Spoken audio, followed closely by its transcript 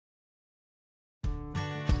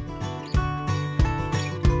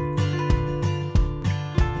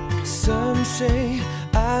Some say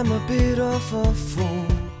I'm a bit of a fool,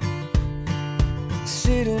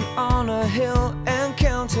 sitting on a hill and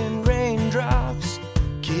counting raindrops.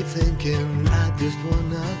 Keep thinking I just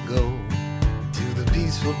wanna go to the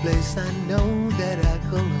peaceful place I know that I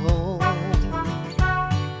call home.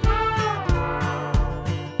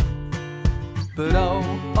 But oh,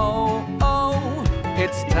 oh, oh,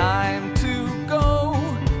 it's time to go.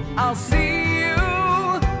 I'll see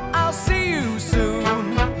you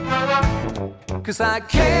soon. 'Cause I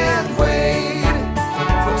can't wait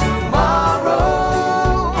for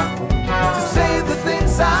tomorrow to say the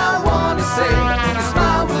things I wanna say. Your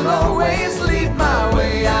smile will always lead my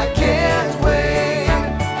way. I can't wait,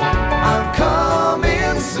 I'm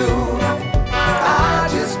coming soon. I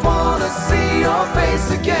just wanna see your face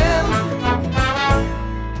again.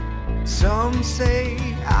 Some say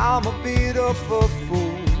I'm a bit of a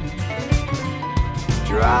fool,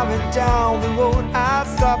 driving down the road I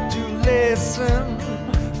stop to listen.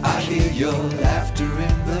 I hear your laughter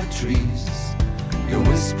in the trees, your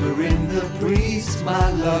whisper in the breeze. My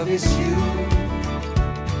love is you.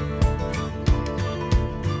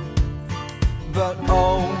 But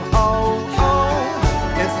oh, oh, oh,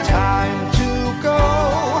 it's time to go.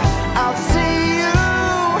 I'll see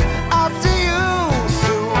you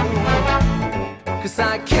soon. 'Cause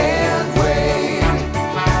I can't wait.